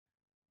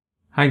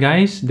Hi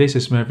guys, this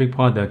is Maverick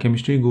Paul, the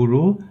chemistry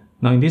guru.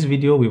 Now in this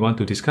video, we want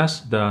to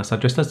discuss the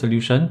suggested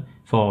solution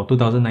for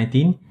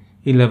 2019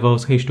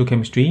 A-Levels H2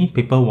 Chemistry,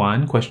 Paper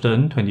 1,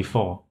 question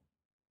 24.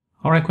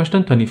 Alright,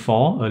 question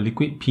 24, a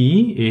liquid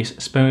P is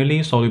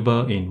sparingly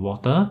soluble in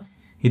water.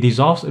 It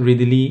dissolves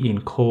readily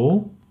in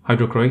cold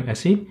hydrochloric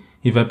acid.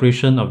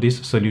 Evaporation of this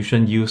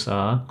solution yields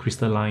a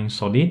crystalline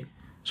solid.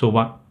 So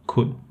what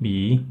could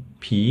be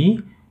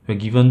P? We're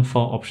given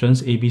 4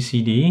 options A, B,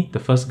 C, D. The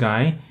first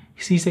guy,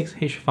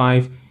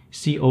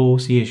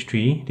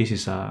 C6H5COCH3, this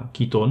is a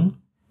ketone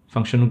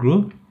functional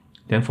group.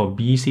 Then for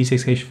B,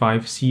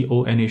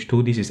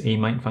 C6H5CONH2, this is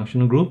amide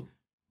functional group.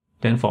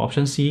 Then for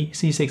option C,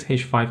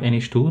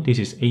 C6H5NH2, this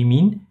is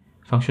amine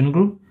functional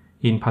group.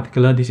 In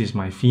particular, this is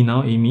my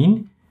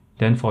phenylamine.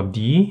 Then for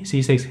D,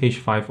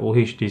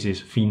 C6H5OH, this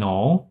is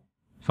phenol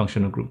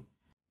functional group.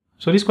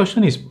 So this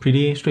question is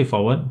pretty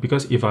straightforward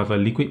because if I have a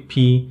liquid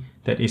P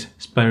that is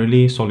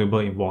sparingly soluble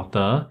in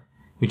water,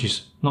 which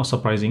is not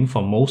surprising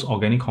for most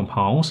organic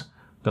compounds,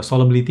 the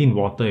solubility in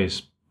water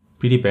is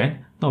pretty bad,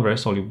 not very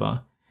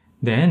soluble.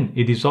 Then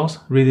it dissolves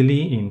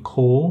readily in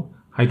cold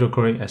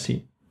hydrochloric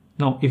acid.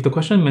 Now, if the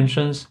question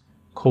mentions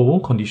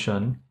cold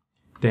condition,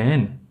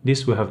 then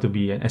this will have to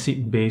be an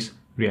acid-base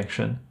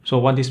reaction. So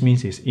what this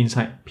means is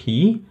inside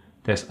P,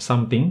 there's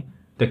something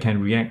that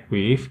can react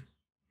with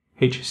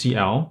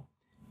HCl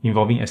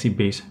involving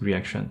acid-base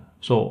reaction.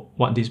 So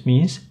what this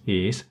means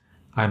is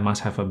I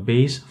must have a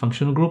base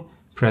functional group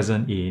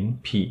present in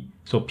P.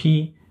 So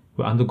P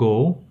will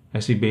undergo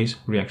acid-base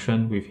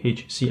reaction with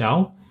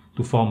HCl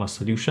to form a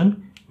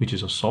solution, which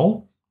is a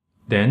salt.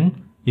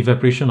 Then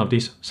evaporation of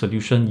this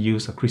solution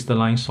yields a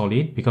crystalline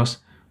solid because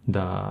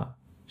the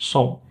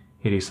salt,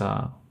 it is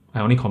a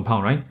ionic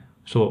compound, right?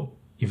 So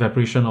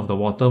evaporation of the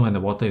water, when the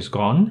water is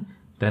gone,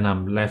 then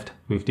I'm left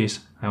with this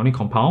ionic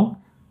compound,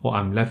 or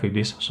I'm left with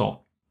this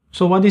salt.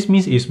 So what this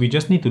means is we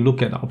just need to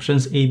look at the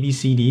options A, B,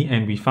 C, D,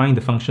 and we find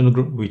the functional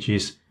group which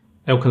is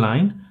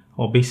alkaline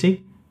or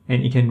basic,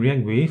 and it can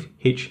react with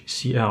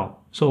HCl.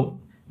 So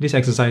this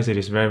exercise, it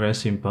is very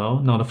simple.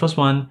 Now the first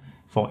one,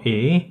 for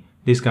A,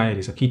 this guy, it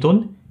is a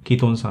ketone.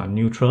 Ketones are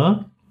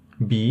neutral.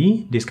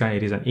 B, this guy,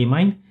 it is an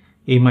amide.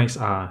 Amides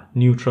are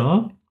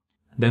neutral.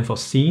 Then for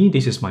C,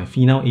 this is my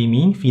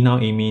phenylamine.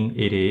 Phenylamine,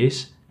 it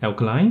is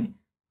alkaline.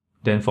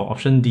 Then for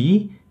option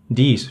D,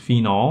 D is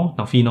phenol.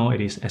 Now phenol, it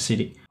is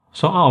acidic.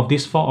 So out of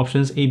these 4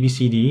 options A, B,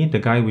 C, D, the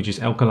guy which is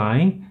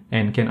alkaline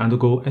and can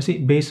undergo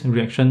acid-base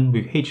reaction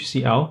with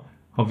HCl,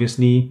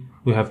 obviously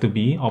will have to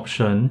be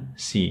option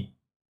C.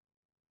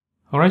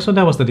 Alright, so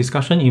that was the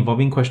discussion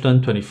involving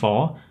question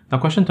 24. Now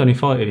question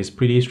 24, it is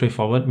pretty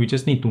straightforward. We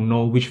just need to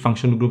know which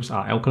functional groups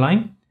are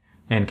alkaline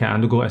and can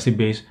undergo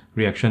acid-base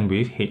reaction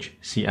with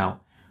HCl.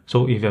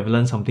 So if you have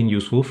learned something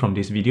useful from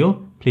this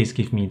video, please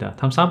give me the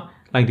thumbs up,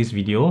 like this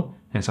video,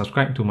 and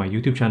subscribe to my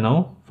YouTube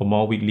channel for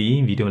more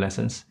weekly video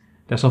lessons.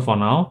 That's all for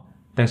now.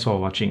 Thanks for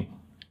watching.